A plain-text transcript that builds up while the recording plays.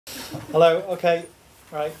Hello, okay,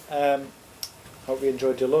 right. Hope you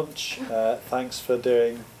enjoyed your lunch. Thanks for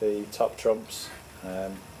doing the top trumps.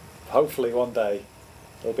 Hopefully one day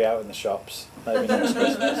they'll be out in the shops, maybe next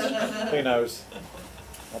Christmas. Who knows?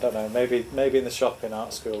 I don't know, maybe in the shop in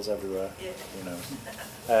art schools everywhere. Yeah. Who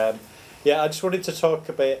knows? Yeah, I just wanted to talk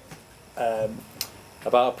a bit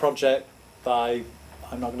about a project that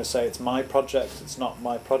I'm not going to say it's my project, it's not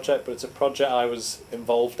my project, but it's a project I was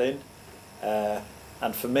involved in.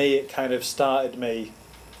 And for me, it kind of started me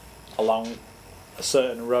along a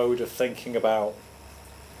certain road of thinking about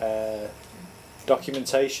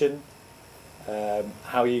documentation,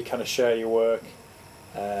 how you kind of share your work,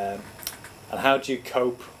 and how do you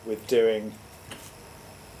cope with doing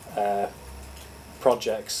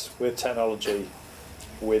projects with technology,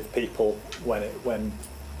 with people when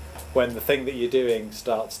the thing that you're doing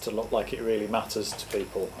starts to look like it really matters to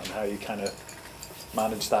people, and how you kind of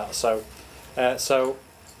manage that.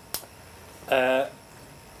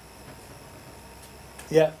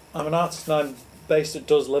 Yeah, I'm an artist and I'm based at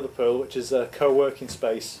Dalziel Liverpool, which is a co-working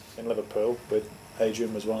space in Liverpool, with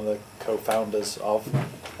Adrian was one of the co-founders of.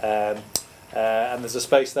 And there's a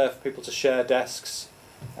space there for people to share desks,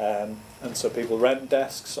 and so people rent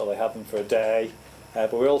desks or they have them for a day.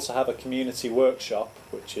 But we also have a community workshop,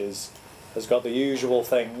 which has got the usual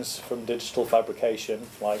things from digital fabrication,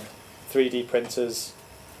 like 3D printers,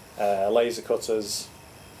 laser cutters,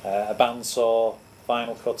 a bandsaw,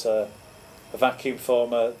 vinyl cutter, a vacuum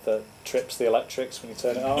former that trips the electrics when you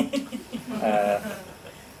turn it on.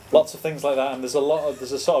 Lots of things like that, and there's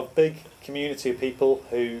a sort of big community of people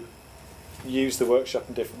who use the workshop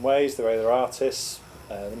in different ways. They're either artists,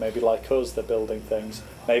 they may be like us, they're building things,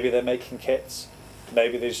 maybe they're making kits,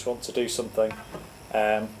 maybe they just want to do something.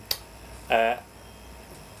 And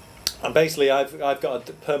basically I've got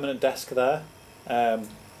a permanent desk there,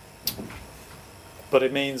 but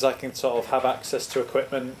it means I can sort of have access to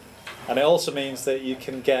equipment, and it also means that you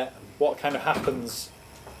can get what kind of happens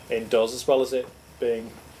in DOS, as well as it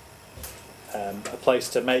being a place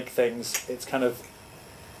to make things. It's kind of,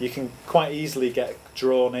 you can quite easily get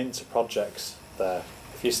drawn into projects there.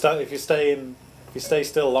 If you stay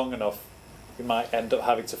still long enough, you might end up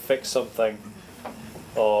having to fix something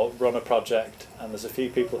or run a project, and there's a few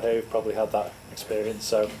people here who've probably had that experience.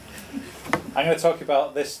 So I'm going to talk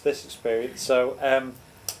about this experience. So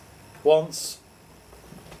once,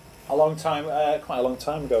 quite a long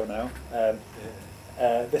time ago now,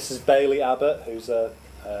 this is Bailey Abbott, who's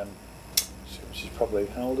she's probably,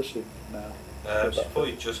 how old is she now? She's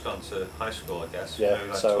probably just gone to high school, I guess. Yeah, maybe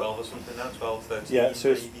like so 12 or something now, 12, 13, yeah,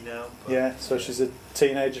 so maybe now. Yeah, so she's a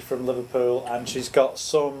teenager from Liverpool, and she's got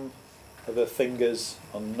some of her fingers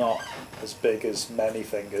are not as big as many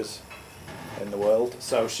fingers in the world.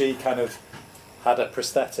 So she kind of had a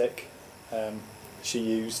prosthetic she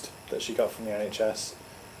used that she got from the NHS.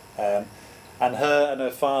 And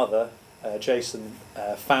her father, Jason,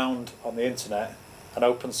 found on the internet an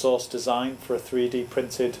open source design for a 3D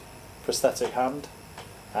printed prosthetic hand,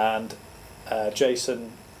 and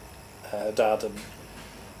Jason, Dad and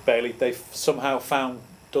Bailey, they somehow found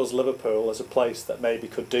Dalziel Liverpool as a place that maybe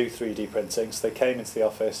could do 3D printing, so they came into the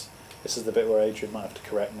office. This is the bit where Adrian might have to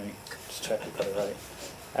correct me, just check we've got it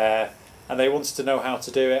right. And they wanted to know how to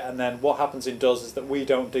do it, and then what happens in DOS is that we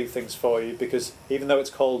don't do things for you, because even though it's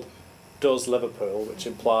called Dalziel Liverpool, which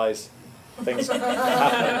implies things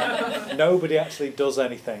happen, nobody actually does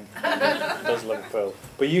anything in Dalziel Liverpool.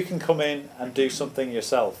 But you can come in and do something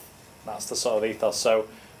yourself. That's the sort of ethos. So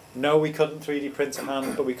no, we couldn't 3D print a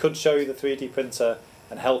hand, but we could show you the 3D printer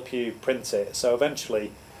and help you print it. So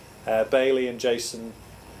eventually Bailey and Jason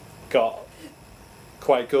got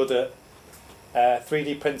quite good at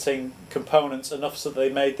 3D printing components enough so that they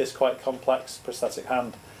made this quite complex prosthetic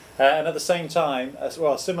hand. And at the same time,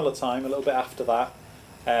 a similar time, a little bit after that,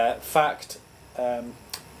 FACT,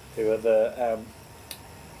 who are the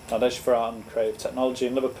Foundation for Art and Creative Technology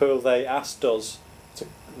in Liverpool, they asked us,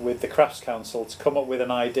 with the Crafts Council, to come up with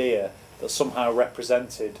an idea that somehow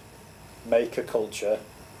represented maker culture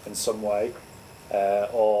in some way,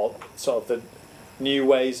 or sort of the new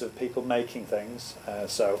ways of people making things.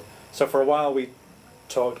 So for a while we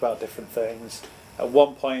talked about different things. At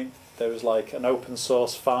one point there was like an open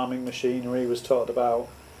source farming machinery was talked about.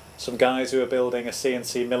 Some guys who were building a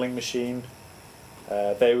CNC milling machine. We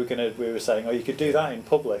were saying, oh, you could do that in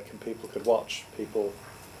public and people could watch people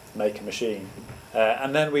make a machine.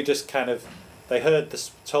 And then we just kind of, they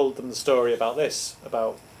told them the story about this,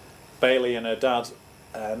 about Bailey and her dad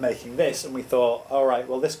making this, and we thought, all right,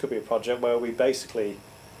 well, this could be a project where we basically,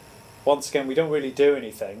 once again, we don't really do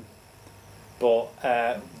anything, but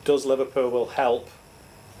Dalziel Liverpool will help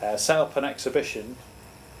set up an exhibition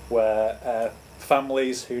where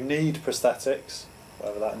families who need prosthetics,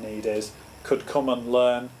 whatever that need is, could come and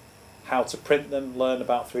learn how to print them, learn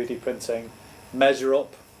about 3D printing, measure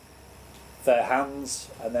up their hands,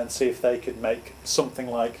 and then see if they could make something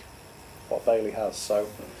like what Bailey has. So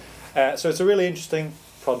it's a really interesting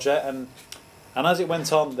project, and as it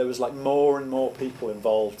went on, there was like more and more people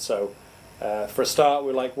involved. So for a start,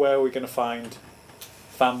 we're like, where are we going to find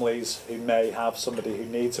families who may have somebody who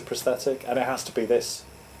needs a prosthetic, and it has to be this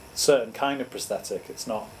certain kind of prosthetic. It's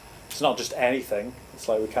not just anything. It's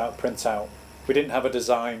like we can't print out. We didn't have a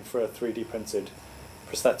design for a 3D printed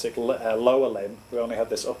prosthetic lower limb. We only had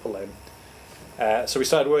this upper limb. So we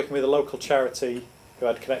started working with a local charity who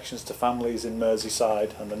had connections to families in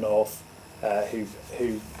Merseyside and the north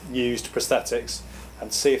who used prosthetics,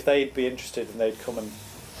 and see if they'd be interested, and they'd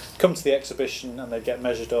come to the exhibition, and they'd get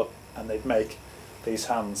measured up, and they'd make these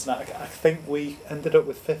hands. Now, I think we ended up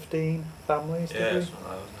with 15 families, did we?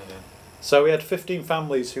 So we had 15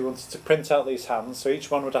 families who wanted to print out these hands, so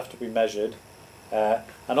each one would have to be measured.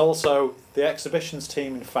 And also the exhibitions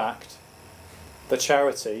team, in fact, the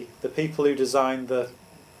charity, the people who designed the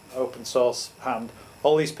open source hand,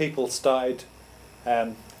 all these people started,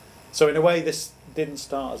 so in a way this didn't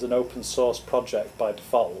start as an open source project by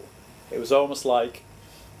default. It was almost like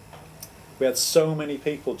we had so many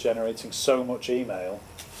people generating so much email,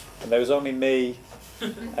 and there was only me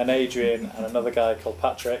and Adrian and another guy called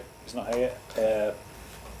Patrick, who's not here,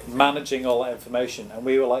 managing all that information, and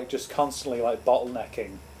we were like just constantly like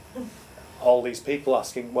bottlenecking all these people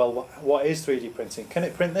asking, well, what is 3D printing? Can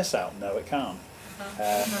it print this out? No, it can't.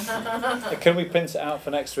 Can we print it out for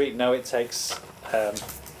next week? No, it takes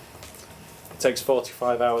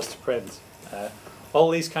 45 hours to print. All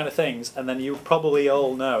these kind of things, and then you probably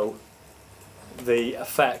all know the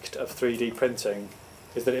effect of 3D printing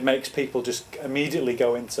is that it makes people just immediately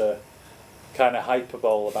go into kind of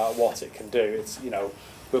hyperbole about what it can do. It's, you know,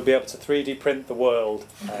 we'll be able to 3D print the world,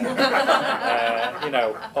 you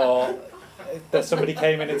know, or that somebody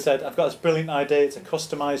came in and said, I've got this brilliant idea, it's a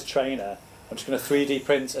customised trainer, I'm just going to 3D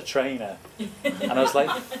print a trainer. And I was like,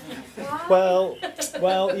 well,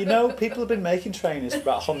 you know, people have been making trainers for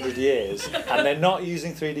about 100 years, and they're not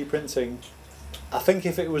using 3D printing. I think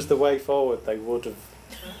if it was the way forward, they would have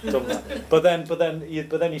done that. But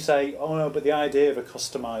then you say, oh no, but the idea of a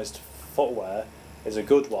customised footwear is a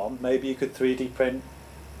good one. Maybe you could 3D print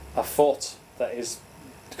a foot that is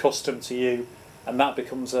custom to you, and that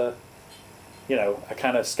becomes a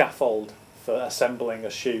kind of scaffold for assembling a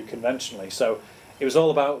shoe conventionally. So it was all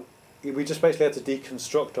about, we just basically had to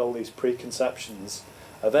deconstruct all these preconceptions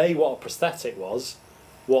of what a prosthetic was,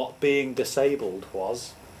 what being disabled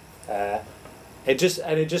was. It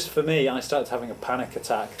just for me, I started having a panic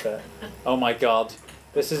attack that, oh my god,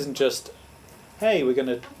 this isn't just, hey, we're going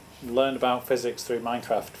to learn about physics through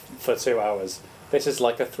Minecraft for 2 hours. This is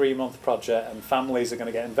like a 3-month project, and families are going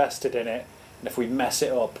to get invested in it, and if we mess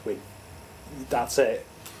it up, that's it.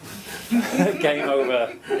 Game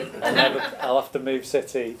over. I'll have to move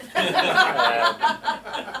city.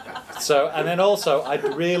 And then also, I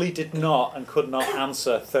really did not and could not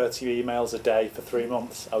answer 30 emails a day for 3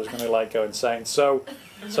 months. I was going to go insane. So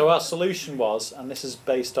our solution was, and this is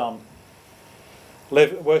based on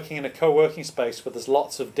working in a co-working space where there's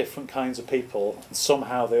lots of different kinds of people, and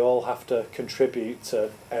somehow they all have to contribute to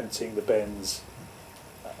emptying the bins,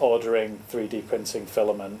 ordering 3D printing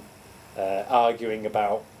filament, arguing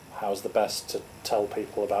about how's the best to tell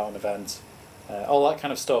people about an event, all that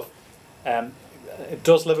kind of stuff.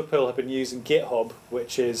 Does Liverpool have been using GitHub,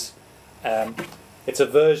 which is it's a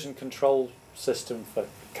version control system for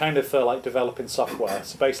developing software.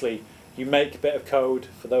 So basically, you make a bit of code.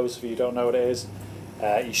 For those of you who don't know what it is,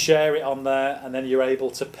 you share it on there, and then you're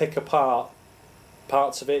able to pick apart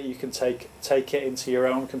parts of it. You can take it into your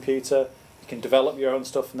own computer. You can develop your own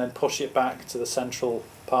stuff and then push it back to the central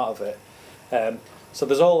part of it. So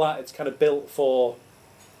there's all that. It's kind of built for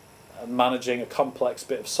managing a complex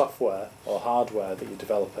bit of software or hardware that you're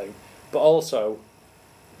developing, but also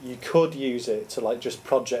you could use it to just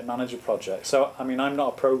project manage a project. So I mean, I'm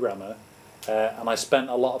not a programmer, and I spent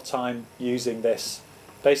a lot of time using this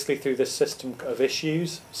basically through this system of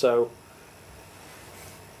issues. So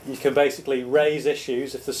you can basically raise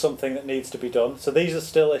issues if there's something that needs to be done. So these are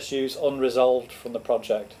still issues unresolved from the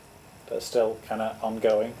project that are still kind of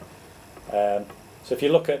ongoing. So if you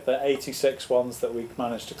look at the 86 ones that we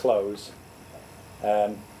managed to close,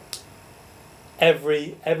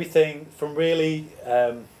 everything from really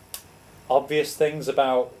obvious things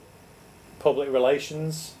about public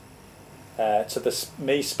relations to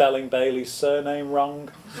me spelling Bailey's surname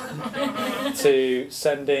wrong, to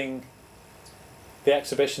sending the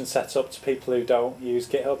exhibition set up to people who don't use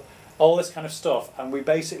GitHub, all this kind of stuff, and we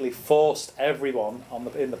basically forced everyone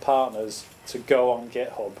in the partners to go on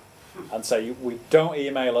GitHub and say, we don't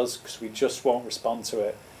email us because we just won't respond to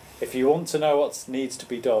it. If you want to know what needs to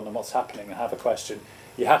be done and what's happening and have a question,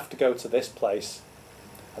 you have to go to this place,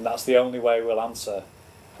 and that's the only way we'll answer.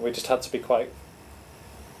 And we just had to be quite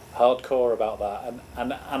hardcore about that,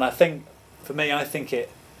 and I think, for me, I think it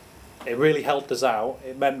really helped us out.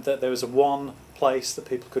 It meant that there was one place that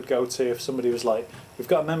people could go to if somebody was like, we've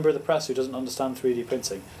got a member of the press who doesn't understand 3D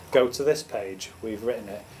printing, go to this page, we've written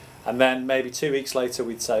it. And then maybe 2 weeks later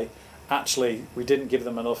we'd say, actually we didn't give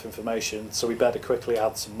them enough information, so we better quickly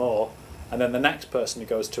add some more. And then the next person who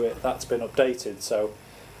goes to it, that's been updated. So,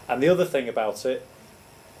 and the other thing about it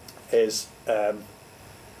is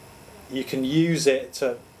you can use it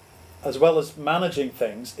to, as well as managing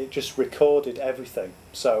things, it just recorded everything.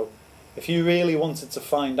 So if you really wanted to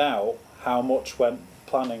find out how much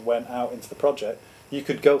planning went out into the project, you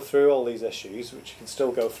could go through all these issues, which you can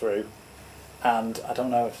still go through. And I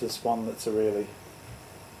don't know if there's one that's a really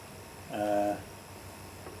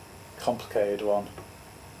complicated one.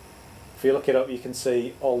 If you look it up, you can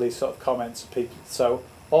see all these sort of comments of people. So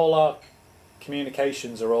all our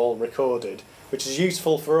communications are all recorded, which is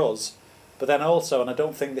useful for us. But then also, and I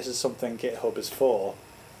don't think this is something GitHub is for,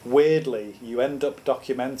 weirdly, you end up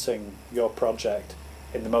documenting your project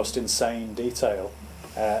in the most insane detail,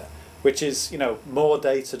 which is, more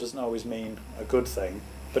data doesn't always mean a good thing,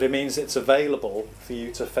 but it means it's available for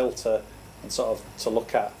you to filter and sort of to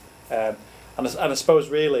look at. And I suppose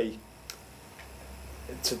really,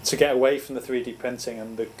 to get away from the 3D printing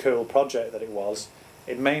and the cool project that it was,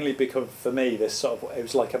 it mainly became, for me, this sort of, it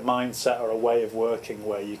was like a mindset or a way of working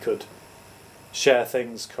where you could share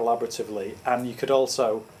things collaboratively, and you could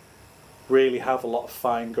also really have a lot of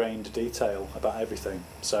fine-grained detail about everything.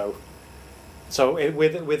 So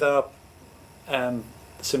with our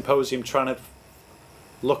symposium, trying to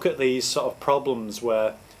look at these sort of problems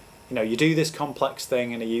where you do this complex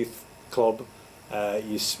thing in a youth club,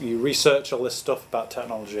 you research all this stuff about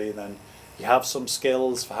technology, and then you have some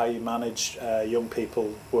skills for how you manage young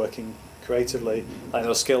people working creatively, like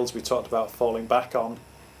those skills we talked about falling back on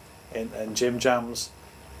in gym jams,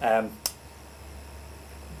 but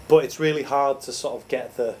it's really hard to sort of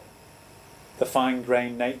get the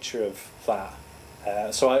fine-grained nature of that.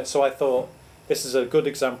 So I thought this is a good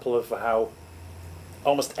example of how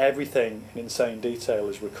almost everything in insane detail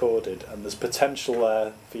is recorded, and there's potential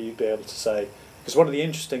there for you to be able to say, because one of the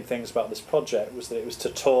interesting things about this project was that it was to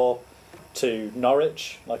tour to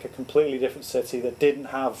Norwich, like a completely different city that didn't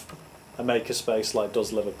have a makerspace like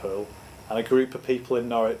does Liverpool. And a group of people in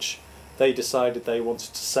Norwich, they decided they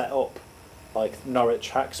wanted to set up like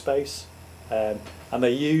Norwich Hackspace, and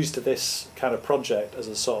they used this kind of project as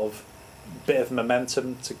a sort of bit of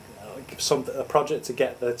momentum to give a project to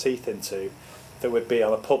get their teeth into that would be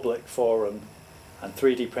on a public forum. And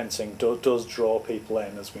 3D printing does draw people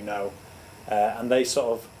in, as we know, and they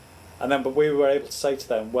but we were able to say to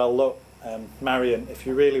them, well, look, Marion, if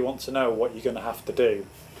you really want to know what you're going to have to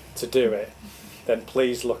do it, then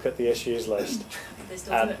please look at the issues list.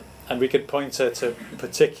 And we could point her to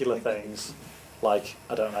particular things, like,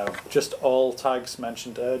 I don't know, just all tags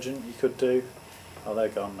mentioned urgent you could do. Oh, they're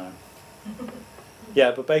gone now.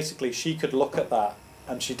 Yeah, but basically she could look at that,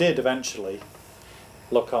 and she did eventually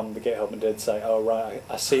look on the GitHub and did say, oh right,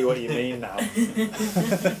 I see what you mean now.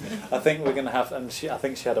 I think we're going to have, and I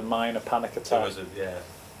think she had a minor panic attack.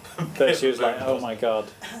 That she was like, oh my god.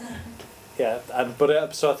 Yeah,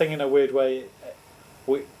 so I think in a weird way,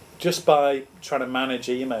 just by trying to manage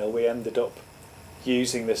email, we ended up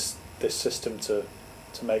using this system to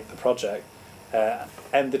make the project.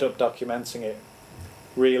 Ended up documenting it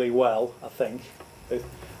really well, I think.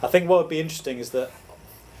 I think what would be interesting is that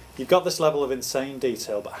you've got this level of insane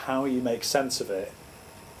detail, but how you make sense of it,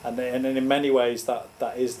 and in many ways that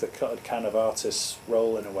is the kind of artist's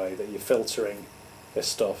role in a way, that you're filtering this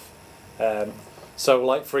stuff. So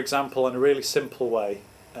like, for example, in a really simple way,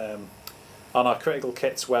 on our Critical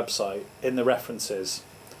Kits website, in the references,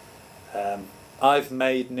 I've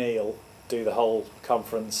made Neil do the whole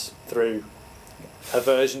conference through a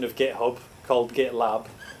version of GitHub called GitLab,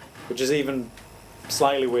 which is even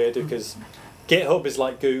slightly weird because GitHub is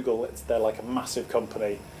like Google. They're like a massive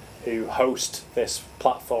company who host this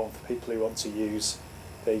platform for people who want to use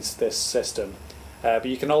this system. But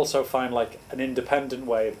you can also find like an independent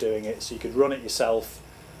way of doing it, so you could run it yourself.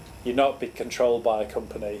 You'd not be controlled by a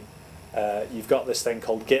company. You've got this thing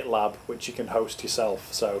called GitLab, which you can host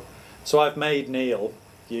yourself. So I've made Neil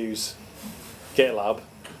use GitLab.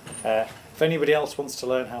 If anybody else wants to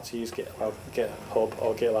learn how to use GitHub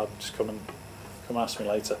or GitLab, just come and come ask me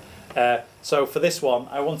later. So for this one,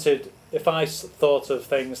 I wanted, if I thought of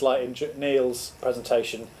things like in Neil's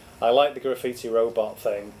presentation, I like the graffiti robot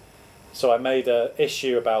thing, so I made an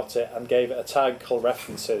issue about it and gave it a tag called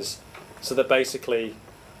references, so that basically,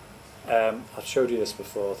 I've showed you this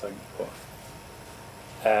before, I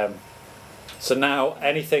think. So now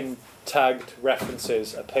anything tagged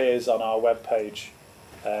references appears on our web page,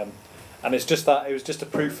 and it's just that it was just a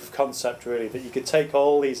proof of concept really that you could take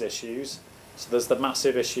all these issues. So there's the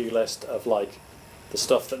massive issue list of like the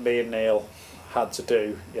stuff that me and Neil had to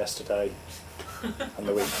do yesterday and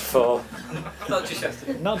the week before. Not just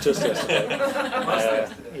yesterday. Not just yesterday.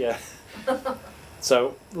 Yeah.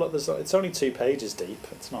 So look, it's only 2 pages deep.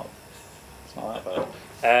 It's not that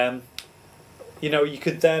bad. You know, you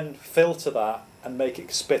could then filter that and make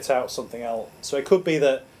it spit out something else. So it could be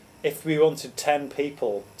that if we wanted 10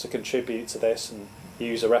 people to contribute to this and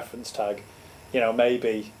use a reference tag, you know,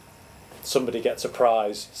 maybe somebody gets a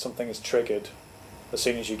prize, something is triggered as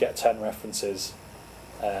soon as you get 10 references.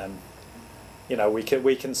 You know,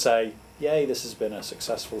 we can say, yay, this has been a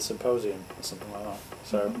successful symposium or something like that.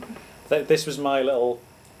 So this was my little,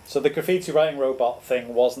 so the graffiti writing robot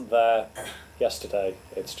thing wasn't there yesterday.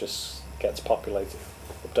 It's just gets populated,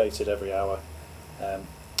 updated every hour.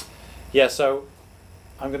 Yeah, so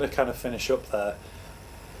I'm going to kind of finish up there.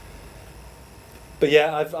 But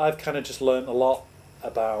yeah, I've kind of just learned a lot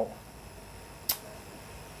about.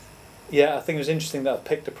 Yeah, I think it was interesting that I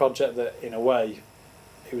picked a project that, in a way,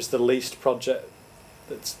 it was the least project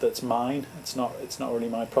that's mine. It's not really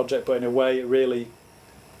my project, but in a way, it really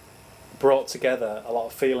brought together a lot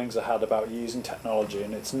of feelings I had about using technology,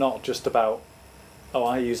 and it's not just about, oh,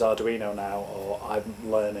 I use Arduino now, or I'm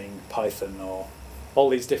learning Python, or all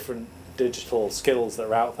these different digital skills that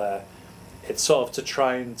are out there. It's sort of to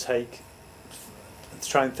try and think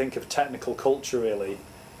of technical culture really,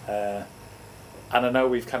 and I know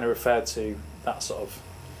we've kind of referred to that sort of,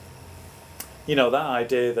 you know, that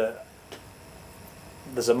idea that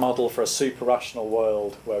there's a model for a super rational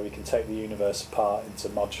world where we can take the universe apart into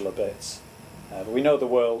modular bits. But we know the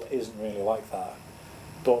world isn't really like that.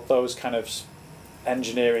 But those kind of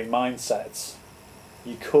engineering mindsets,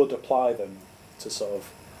 you could apply them to sort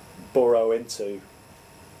of burrow into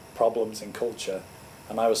problems in culture.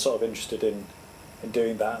 And I was sort of interested in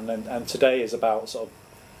doing that. And today is about sort of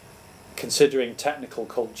considering technical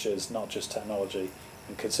cultures, not just technology,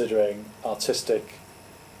 and considering artistic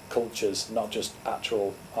cultures, not just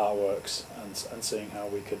actual artworks, and seeing how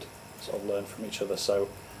we could sort of learn from each other. So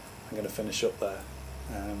I'm going to finish up there.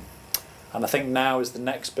 And I think now is the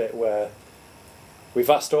next bit where we've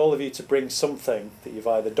asked all of you to bring something that you've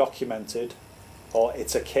either documented or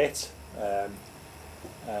it's a kit.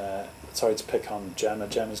 Sorry to pick on Gemma.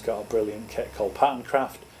 Gemma's got a brilliant kit called Pattern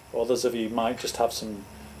Craft. Others of you might just have some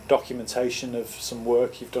documentation of some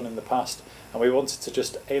work you've done in the past. And we wanted to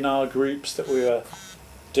just, in our groups that we were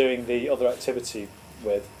doing the other activity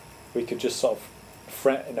with, we could just sort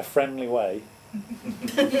of, in a friendly way.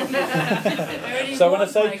 So when I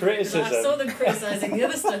say criticism, I saw them criticising the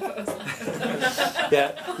other stuff. I was like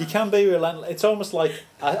yeah, you can be relentless. It's almost like,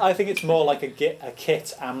 I think it's more like a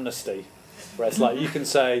kit amnesty, where it's like you can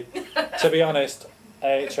say, to be honest,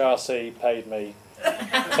 AHRC paid me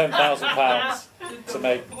 £10,000 to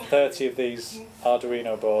make 30 of these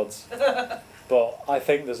Arduino boards, but I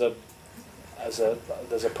think there's a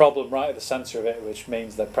problem right at the centre of it, which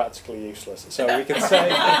means they're practically useless. So we can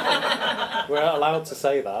say we're allowed to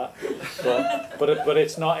say that, but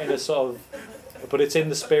it's not in a sort of, but it's in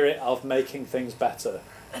the spirit of making things better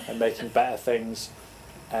and making better things,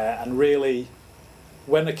 and really,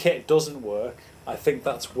 when a kit doesn't work, I think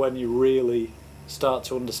that's when you really start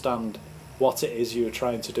to understand what it is you were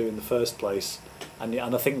trying to do in the first place, and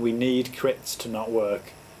I think we need crits to not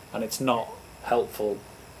work, and it's not helpful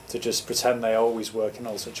to just pretend they always work in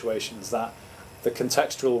all situations. That the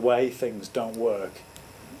contextual way things don't work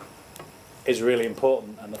is really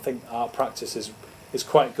important, and I think art practice is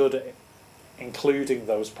quite good at including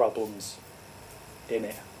those problems in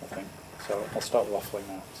it, I think. So I'll stop waffling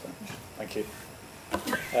now. So thank you.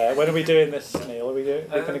 When are we doing this, Neil? Are we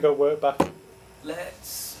going to go work back?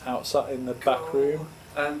 Let's outside in the back room.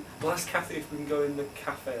 We'll ask Kathy if we can go in the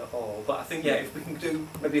cafe at all. But I think if we can do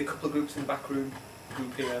maybe a couple of groups in the back room,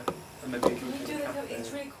 group here, and maybe a group in the cafe.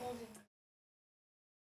 It's really cool.